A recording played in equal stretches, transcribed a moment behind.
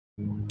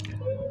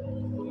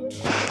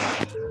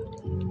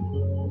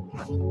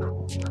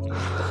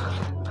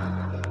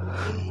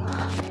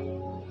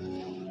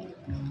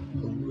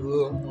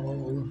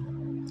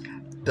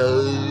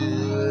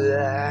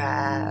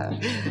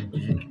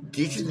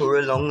This is for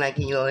a long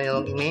lucky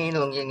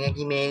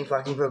man,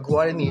 fucking for a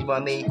quarter meat by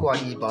me,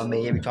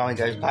 every time it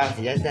goes past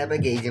it, that's that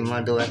gaze in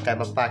my door, that's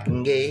that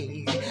fucking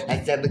gaze.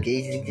 That's that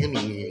gaze into the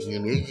music,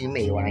 amusing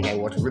me when I go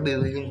watch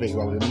rebellion, they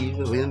will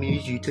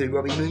amuse you too,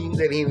 Robbie Williams,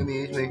 they will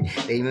amuse me,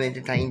 they will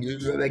entertain you,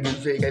 they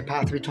go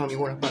past every time you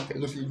want to fucking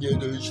look at your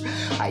douche.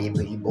 I am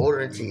pretty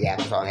bored to see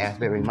outside house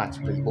very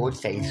much, pretty bored to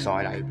stay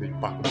inside, I am pretty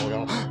fucking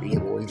bored, the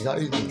boys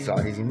inside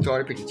is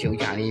inside, pretty chill,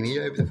 can't hear me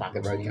over the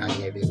fucking road, can't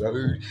hear the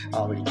road,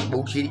 really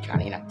bullshit,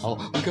 can't hear that,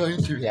 I'm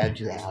going too loud,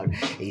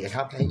 he's a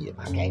cup, he's a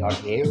fucking on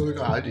here,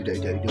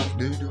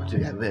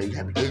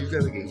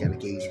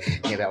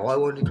 I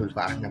want to cruise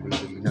past,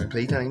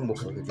 please don't even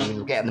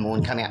look out in the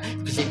morning, come out,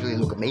 specifically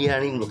look at me,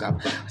 don't even look up,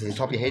 I see the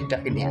top of your head,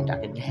 ducking down,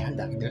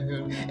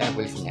 and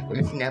we'll listen,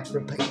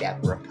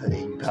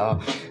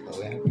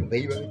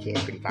 repeat,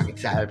 pretty fucking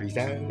sad,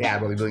 yeah,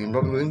 Robbie Williams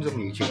on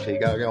YouTube too,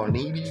 go on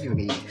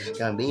TV,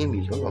 go and be in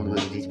music, Robbie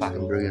Williams is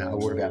fucking brilliant,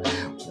 what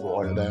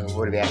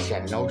about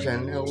Shannon, what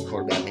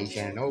about me,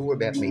 Shannon, what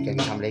about me, can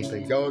you come late,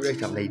 please,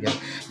 come late,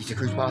 used to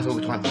cruise past all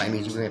the time, play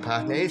music with my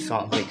partner, it's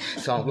silently,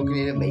 so I'm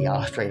looking at me,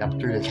 straight up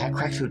through the cat,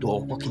 cracks through the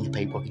door, what can you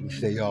peep, what can you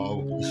see,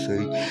 what can you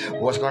see,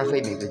 what's going to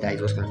feed me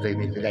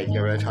today,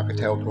 you're a tucker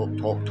tail,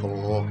 talk,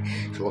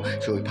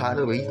 so part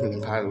of the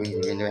reason,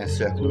 around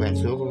circle,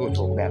 we'll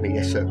talk about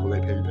me, circle,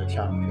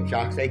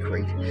 sharks, they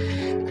creep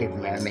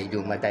around me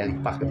doing my daily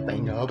fucking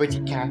thing, but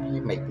you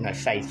can't make me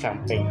say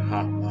something,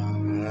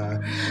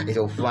 it's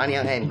all funny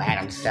out there, man,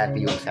 I'm sad for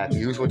you, it's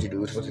what you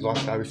do, it's what you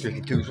like,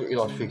 restricted to, it's what you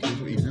like, restricted to,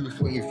 it's what you do, it's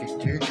what you're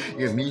restricted to,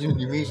 you're amusing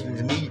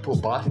to me, poor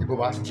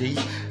bastard, geez,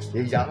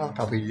 these are,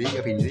 probably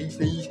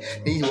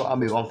these, what I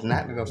move on from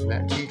that,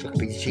 cheese, like a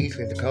piece of cheese,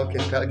 with the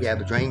pellet, you have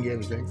a drain,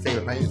 same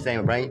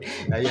a brain,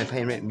 you're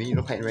paying rent, me, you're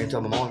not paying rent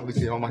on my mind,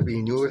 obviously I might be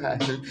in yours, I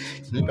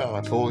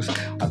pause,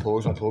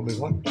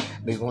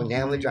 move on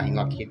down the drain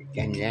like you,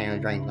 down the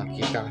drain like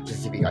you,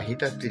 Pacific, I hit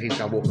that,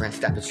 I walk around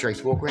Stafford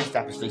Streets,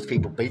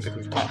 people beat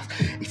because past,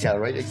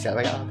 accelerate,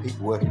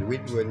 people working the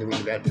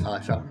wind about the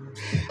high side.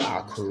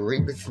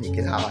 Creep with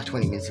sneakers,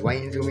 20 minutes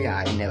away into me,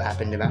 it never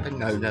happened,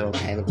 no,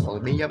 can't follow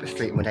me up the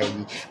street one day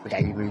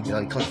we moved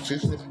on the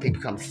Constitution,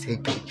 people come to see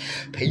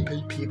peep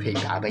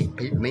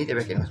me, they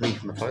recognise me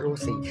from a photo,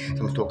 see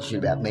someone's talking shit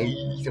about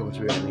me, someone's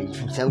about me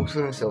from themselves,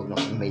 not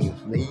from me,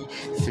 from me,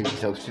 sue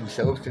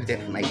themselves to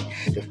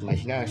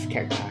defamation, no, it's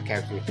character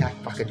attack,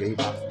 fuck a dude,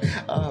 back,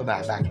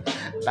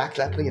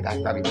 slap your back,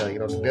 grab your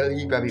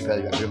belly, grab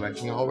your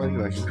motion, your whole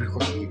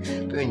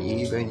motion, burn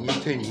you,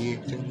 turn you,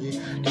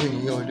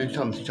 do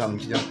something,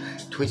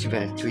 twitch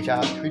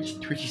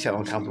yourself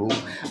uncomfortable,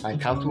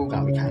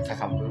 can't be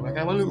comfortable, I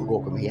can't a little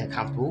walk with me,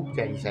 uncomfortable,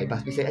 you say,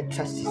 must be said,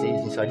 touch the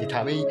seeds inside your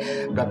tummy,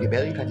 grab your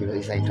belly, pat your belly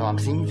at the same time,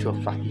 sing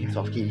yourself, fuck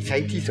yourself, keep your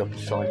safety yourself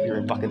inside, if you're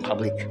in fucking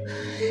public,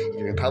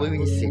 in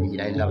your city, you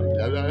don't love it,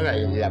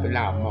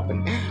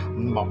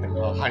 mopping,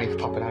 honey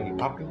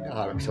popping,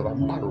 so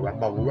I'm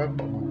bubble,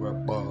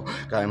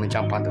 go home and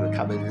jump under the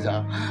covers,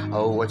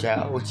 watch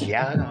out,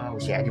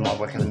 you might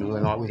work in the middle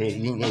of the night with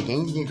editing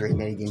again, you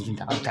dream editing,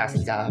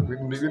 tasks,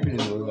 ripping in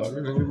the middle of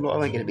the night, I'm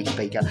going to get a big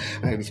speaker,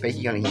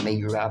 you're going to hear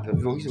me rap, the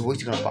voice is going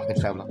to fucking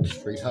travel up the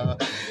street,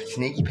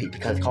 sneaky Pete,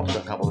 because the cops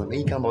don't come bother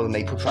me,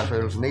 put truck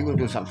trailers for me, we're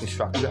doing something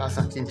constructive,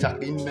 sucked in,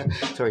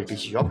 sorry to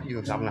piss you off,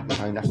 you're doing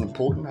nothing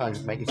important, I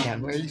just make it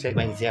sound ways,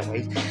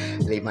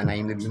 leave my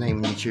name on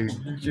YouTube,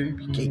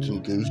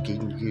 geeking goose,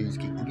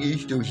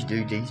 do what you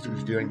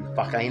do,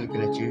 fuck, I ain't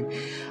looking at you,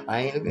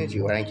 I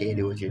don't care,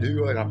 do what you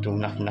do, I'm not doing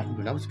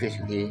nothing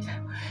special here,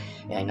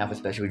 ain't nothing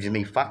special, just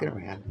me fucking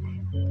around.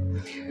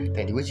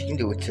 Depending what you can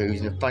do with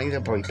twos, and the funny thing,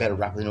 I'm probably better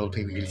rapper than all the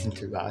people you listen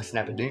to.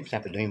 Snap a Doom is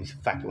a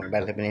fact, one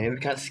about let me in, we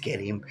can't scare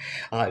him.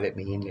 Let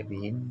me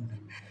in.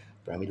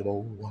 Throw me the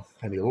ball.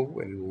 Play me the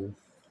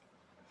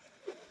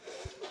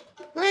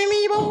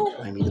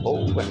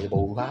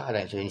ball, I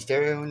don't turn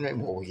stereo, no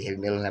more, you have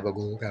a middle,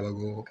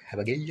 have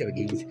a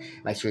gaze.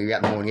 Make sure you're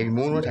out in the morning, every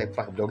morning, I'll take a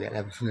fucking dog out,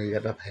 have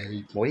a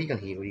pay. What are you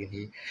gonna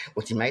hear?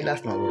 What's he made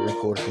last night, we'll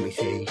record it for me,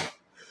 see.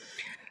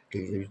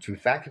 Do true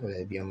fact,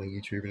 will be on my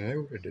YouTube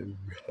now? I do.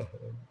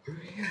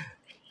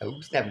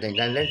 Snap it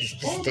down,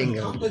 just sting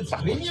them.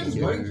 Fuck what you do.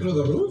 Going through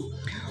the roof?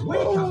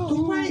 Welcome to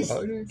my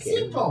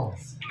simple.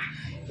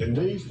 So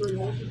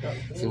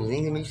the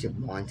thing that makes you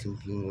mind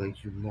something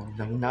like you want,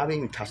 not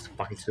even touch the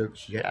fucking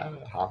surface yet.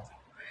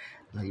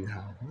 Not even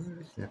half.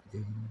 Snap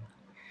it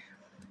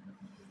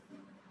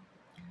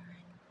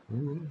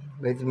down.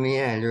 It's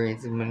menagerie,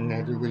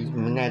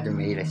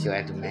 that's what I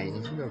have to imagine.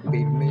 It's a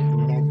big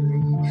menagerie.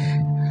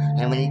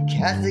 How many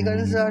cats they got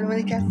inside? How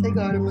many cats they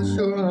got? I'm not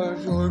sure.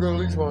 I'm got at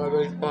least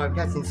five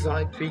cats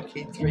inside. Three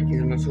kids.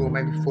 I'm not sure.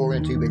 Maybe 4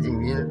 and 2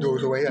 bedroom unit.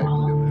 Doors away.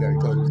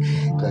 Closed.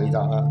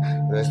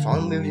 First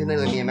time moved in, they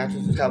let me a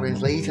mattress was covered in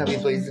fleas. Covered in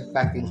fleas. The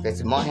fact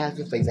infested my house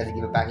with fleas. I had to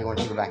give it back. You want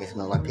to give it back? It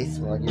smelled like piss.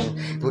 Like,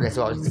 well, that's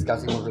what I was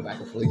discussing. I wanted back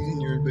with fleas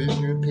in your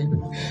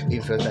people.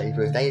 Even first day,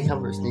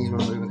 come for a sneeze, come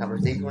for a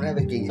sneeze.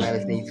 Whatever. Geese,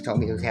 whatever sneeze. Told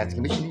me it was house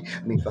commissioning.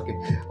 I mean, fucking.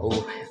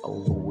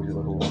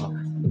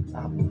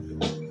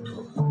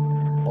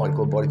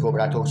 Body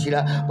corporate, I talk shit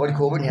out. Body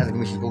corporate, housing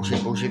commission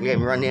bullshit. We get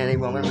me run down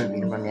everyone, I'm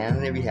moving, run down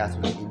in every house.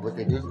 What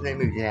they do, they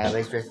move now,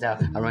 they stressed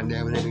out. I run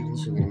down when they're moving,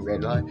 shooting in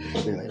red light.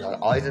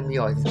 Eyes on the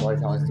eyes,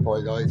 spider eyes,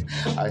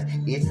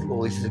 it's the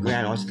wall, this is the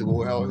ground, ice to the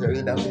wall. I was over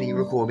the balcony,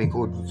 record me,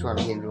 trying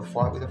to get into a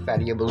fight with a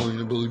fatty, a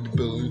balloon.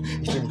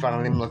 He stood in front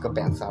of him like a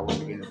bouncer. I wanted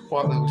to get in a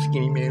fight with a little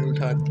skinny man who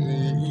can't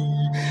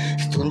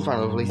stood in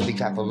front of a really big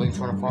fat balloon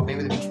trying to fight me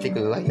with a big stick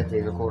of the lake.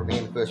 They recorded me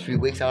in the first few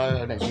weeks.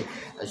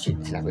 That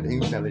shit snap it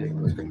in. It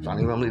was pretty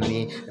funny. I'm living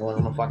here and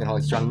I'm a fucking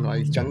high-strung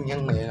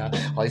young man.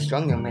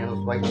 High-strung young man. I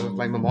was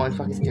making my mind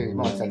fucking scary.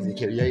 My saying to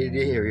kill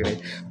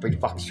you. Pretty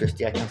fucking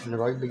stressed out. Comes from the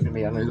road, looking at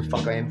me. I know who the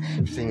fuck I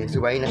am. Seeing this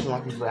away, nothing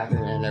like this will happen.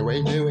 And no way,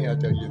 I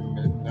tell you,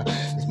 man.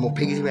 There's more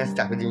piggies around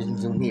Stafford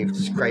than here. It's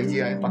just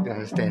crazy. I don't fucking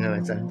understand. I don't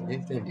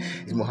understand.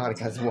 It's more hard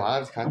to cut. It's more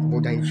hard. It's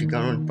more dangerous shit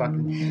going on.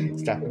 Fucking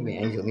Stafford,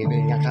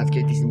 man. I can't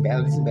get this in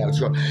battle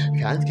shot.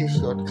 Can't get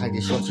shot.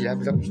 Shit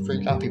happens up the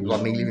street. People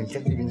like me living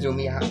in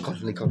Zumia.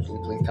 Constantly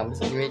police come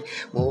to me.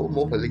 More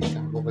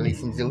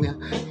police in Zumia.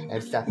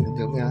 And Stafford in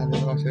Zumia.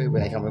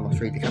 When they come to my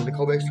street, they come to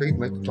Colbert Street.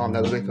 Most of the time,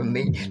 they were away from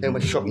me. They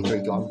almost shot me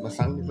 3 times. My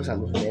son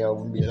wasn't there. I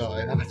wouldn't be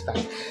alive. That's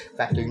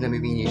fact. Let me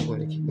be here.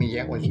 Want to kick me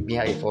out. Want to keep me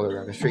out here for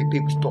around the street.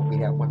 People stop me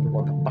now. Wonder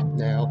what the fuck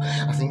now.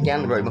 I think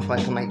down the road, my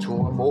friend can make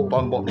sure I'm more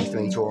bomb next to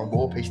me. Sure, I'm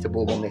more piece to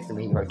ball bomb next to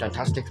me. Right, don't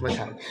touch next to my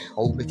tongue.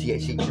 Old the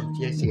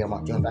THC. I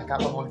might jump back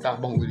up. I might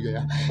start bomb with you.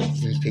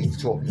 He's piece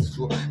of chore. He's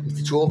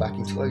the chore back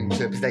in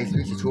surface days.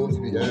 Piece of chore.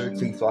 3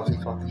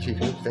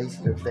 days.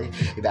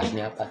 He backed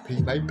me up. Back piece,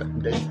 mate. Back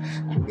days.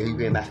 He'll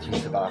be a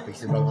masterpiece of art.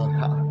 Piece of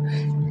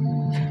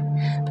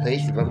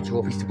police, the rubber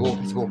chore, piece of ball,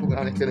 put it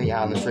on next to me,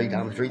 down the street,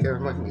 they're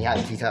remoting me, out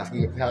the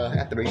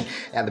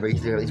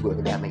breeze, they're always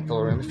working out me,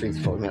 follow around the streets,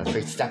 follow me on the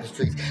streets, stop the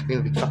streets, me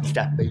with a big fucking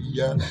stop,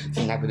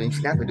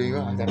 snap a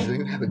doing, have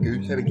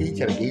a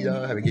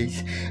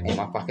geese, and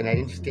my fucking head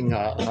interesting,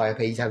 I have a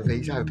piece, I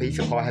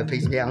have a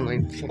piece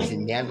down,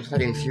 sitting down, just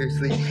taking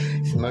seriously,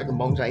 smoking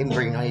bombs, I ain't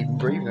even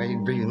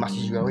breathing as much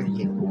as you go,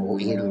 you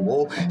the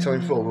wall, so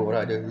in for what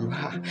I do,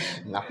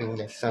 nothing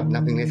less,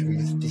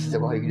 because this is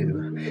what you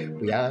do,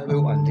 we are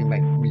the ones who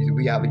make music,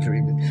 we are the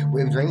dreamers,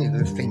 we're the dreamers,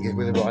 we're the thinkers,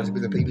 we're the riders,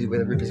 we're the people, we're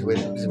the rippers, we're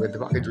the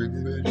fucking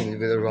dreamers,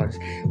 we're the riders,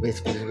 we're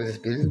the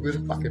spinners, we're the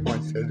fucking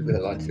mindsetters, we're the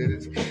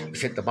lightsetters, we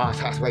set the bar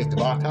task, raise the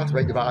bar, told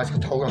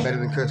I'm better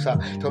than Cursor,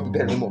 told me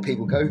better than what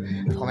people go,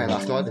 I came out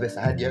last night, the best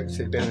I had,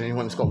 said better than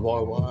anyone that's gone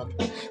wild,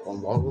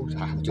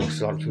 I'm just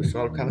sort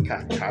of kind of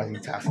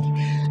task,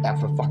 out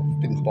for fucking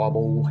spin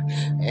Bible,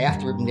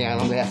 after ripping down,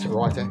 I'm there to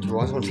rise, I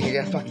want to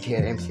tear down, fucking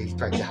tear the MC,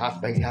 straight to half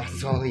space, half the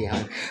side of the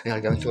yarn, and I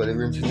go into the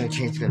rooms, there's no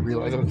chance to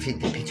realise I'm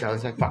taking the picture,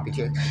 there's no fucking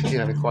chance, you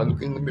know, quite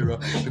look in the mirror,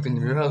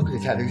 because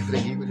it's how they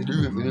do what they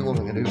do, what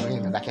I'm going to do,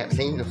 and back out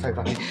scene, it's so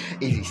fucking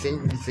easy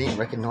scene,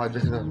 recognise, the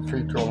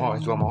truth, draw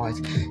my eyes,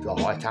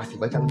 tasty,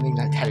 wake up with me,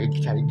 that tatted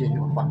in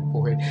my fucking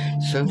forehead,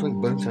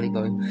 Sonny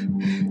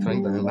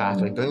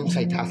boom,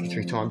 say tasky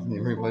 3 times in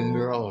the room, in the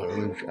mirror, I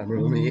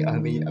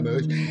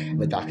emerge, in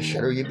the darkest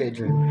shadow of your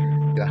bedroom,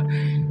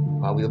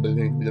 with a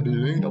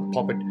balloon, I'll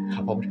pop it,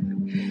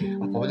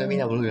 I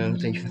mean, a balloon, I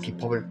keep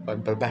popping it,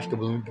 but basket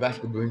balloons,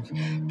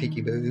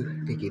 picky boo,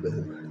 find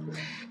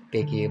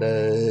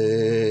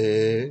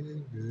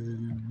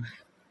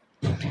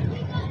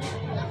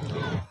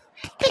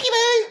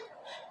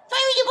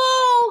your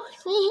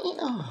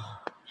ball!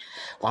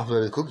 One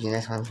for the cooking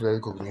nest, one for the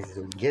cooking nest.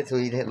 So we get to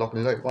eat it, lock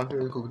and load. One for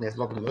the cooking nest,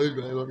 lock and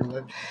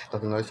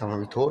load. Someone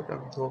retort,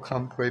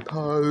 come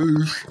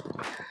repose.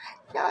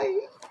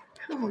 Yay!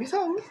 Come on,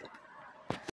 songs.